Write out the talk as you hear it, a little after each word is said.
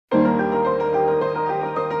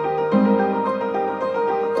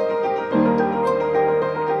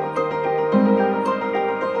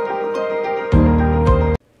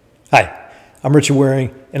I'm Richard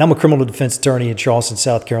Waring, and I'm a criminal defense attorney in Charleston,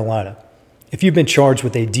 South Carolina. If you've been charged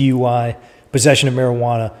with a DUI, possession of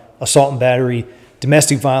marijuana, assault and battery,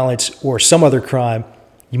 domestic violence, or some other crime,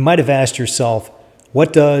 you might have asked yourself,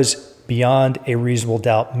 what does beyond a reasonable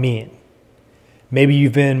doubt mean? Maybe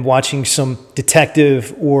you've been watching some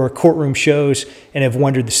detective or courtroom shows and have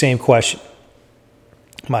wondered the same question.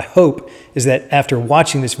 My hope is that after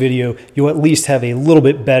watching this video, you'll at least have a little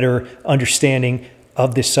bit better understanding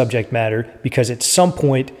of this subject matter, because at some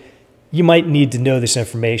point you might need to know this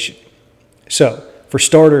information. So, for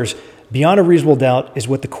starters, beyond a reasonable doubt is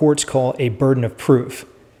what the courts call a burden of proof.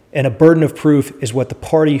 And a burden of proof is what the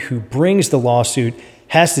party who brings the lawsuit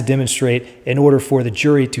has to demonstrate in order for the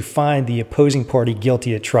jury to find the opposing party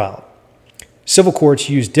guilty at trial. Civil courts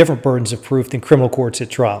use different burdens of proof than criminal courts at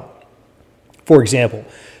trial. For example,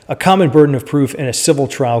 a common burden of proof in a civil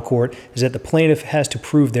trial court is that the plaintiff has to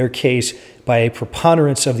prove their case by a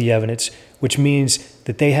preponderance of the evidence, which means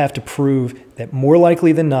that they have to prove that more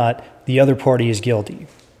likely than not, the other party is guilty.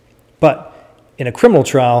 But in a criminal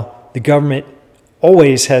trial, the government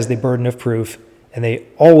always has the burden of proof, and they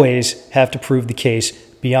always have to prove the case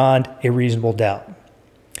beyond a reasonable doubt.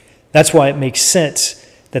 That's why it makes sense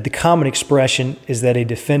that the common expression is that a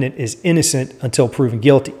defendant is innocent until proven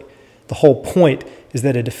guilty. The whole point is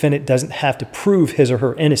that a defendant doesn't have to prove his or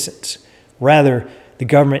her innocence. Rather, the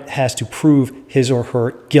government has to prove his or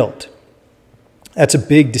her guilt. That's a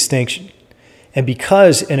big distinction. And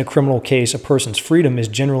because in a criminal case a person's freedom is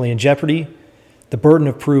generally in jeopardy, the burden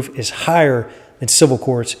of proof is higher than civil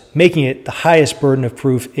courts, making it the highest burden of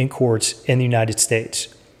proof in courts in the United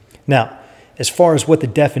States. Now, as far as what the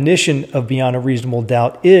definition of beyond a reasonable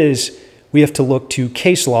doubt is, we have to look to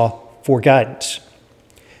case law for guidance.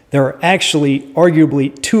 There are actually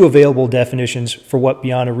arguably two available definitions for what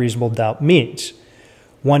beyond a reasonable doubt means.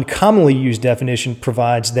 One commonly used definition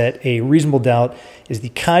provides that a reasonable doubt is the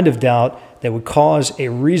kind of doubt that would cause a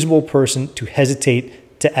reasonable person to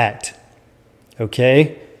hesitate to act.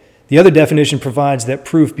 Okay? The other definition provides that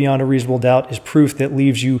proof beyond a reasonable doubt is proof that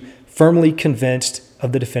leaves you firmly convinced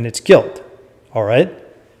of the defendant's guilt. All right?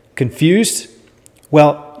 Confused?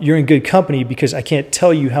 Well, you're in good company, because I can't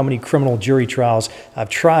tell you how many criminal jury trials I've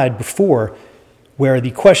tried before where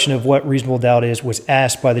the question of what reasonable doubt is was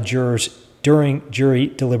asked by the jurors during jury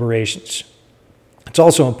deliberations. It's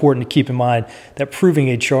also important to keep in mind that proving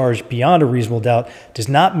a charge beyond a reasonable doubt does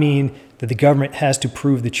not mean that the government has to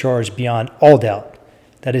prove the charge beyond all doubt.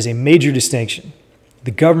 That is a major distinction.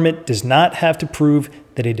 The government does not have to prove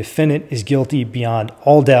that a defendant is guilty beyond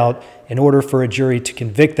all doubt in order for a jury to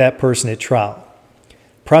convict that person at trial.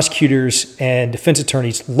 Prosecutors and defense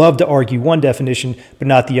attorneys love to argue one definition but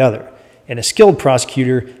not the other. And a skilled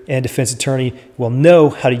prosecutor and defense attorney will know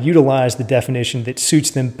how to utilize the definition that suits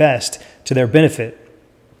them best to their benefit.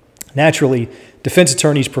 Naturally, defense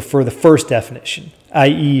attorneys prefer the first definition,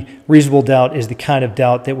 i.e., reasonable doubt is the kind of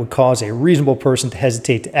doubt that would cause a reasonable person to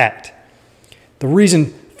hesitate to act. The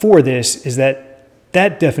reason for this is that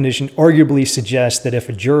that definition arguably suggests that if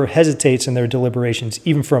a juror hesitates in their deliberations,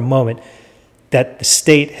 even for a moment, that the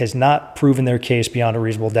state has not proven their case beyond a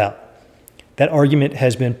reasonable doubt. That argument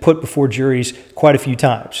has been put before juries quite a few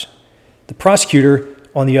times. The prosecutor,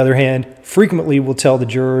 on the other hand, frequently will tell the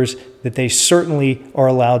jurors that they certainly are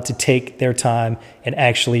allowed to take their time and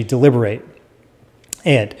actually deliberate.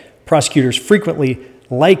 And prosecutors frequently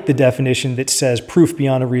like the definition that says proof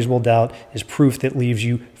beyond a reasonable doubt is proof that leaves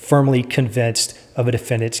you firmly convinced of a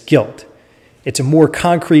defendant's guilt. It's a more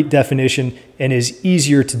concrete definition and is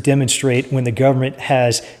easier to demonstrate when the government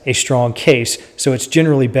has a strong case, so it's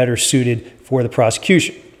generally better suited for the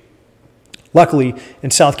prosecution. Luckily,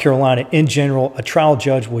 in South Carolina, in general, a trial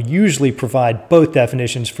judge will usually provide both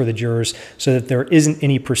definitions for the jurors so that there isn't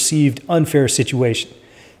any perceived unfair situation.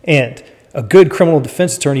 And a good criminal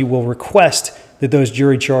defense attorney will request that those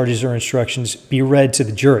jury charges or instructions be read to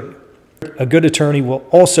the jury. A good attorney will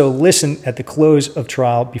also listen at the close of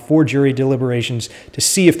trial before jury deliberations to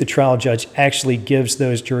see if the trial judge actually gives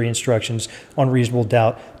those jury instructions on reasonable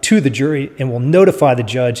doubt to the jury, and will notify the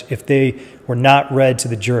judge if they were not read to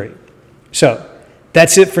the jury. So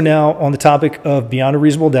that's it for now on the topic of beyond a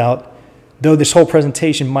reasonable doubt. Though this whole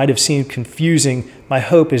presentation might have seemed confusing, my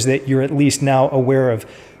hope is that you're at least now aware of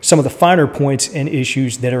some of the finer points and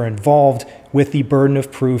issues that are involved with the burden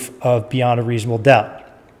of proof of beyond a reasonable doubt.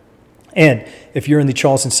 And if you're in the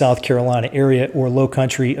Charleston, South Carolina area or low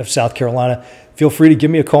country of South Carolina, feel free to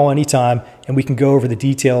give me a call anytime, and we can go over the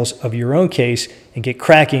details of your own case and get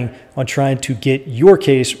cracking on trying to get your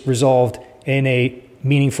case resolved in a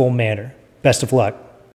meaningful manner. Best of luck.